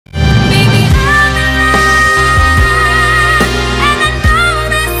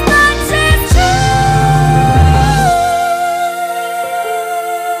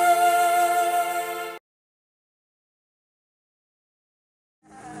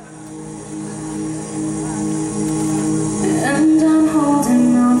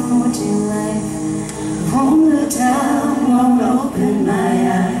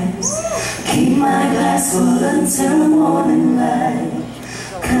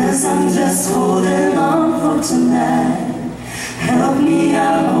'cause I'm just holding on for tonight. Help me,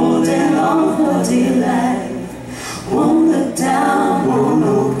 I'm holding on for dear life. Won't look down, won't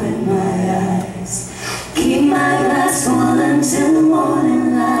open my eyes. Keep my glass full until the morning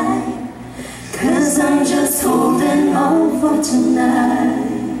light, 'cause I'm just holding on for tonight.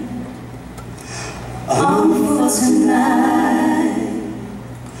 On for tonight.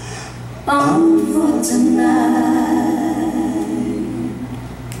 On for tonight.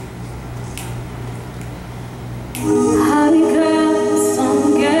 Honey girls, don't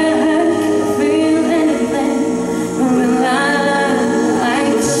get hurt, feel anything. When I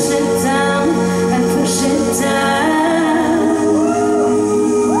push it down, I push it down.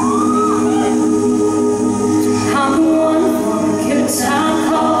 I'm the one for the guitar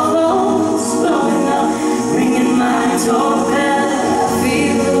calls blowing up, ringing my doorbell. I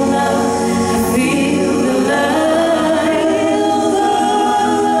feel the love, I feel the love.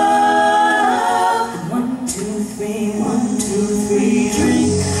 1, 2, 3, 1, 2, 3,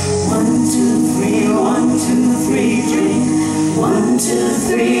 drink. 1, 2, 3, 1, 2, 3, drink. 1, 2,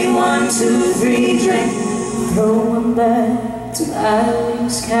 3, 1, 2, 3, drink. Throw 'em back till I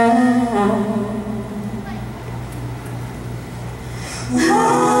lose count.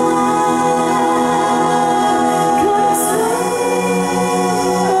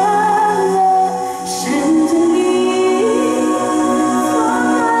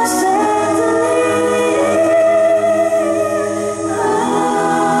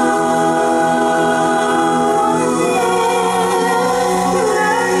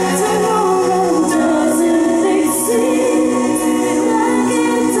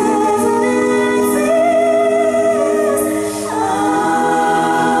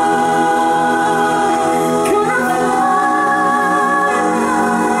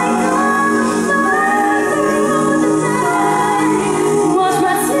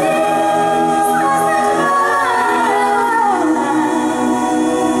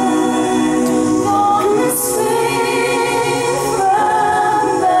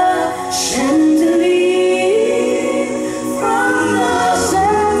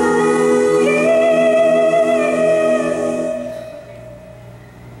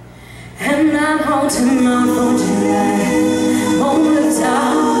 And I'm holding on for tonight. Won't look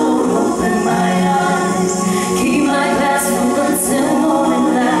down, won't open my eyes. Keep my glass full until morning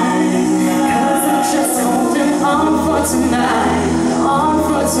light, 'cause I'm just holding on for tonight. On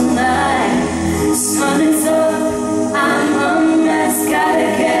for tonight. Sun is up, I'm a mess, gotta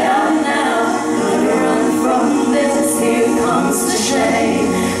get out now. Gotta run from this, here comes the shame.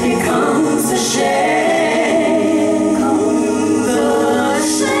 Here comes the shame.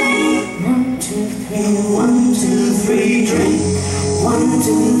 One, two, three, drink. 1,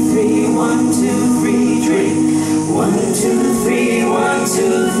 2, 3, 1, 2, 3, drink. 1, 2, 3, 1,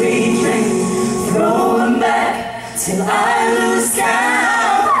 2, 3, drink. Throw 'em back till I lose.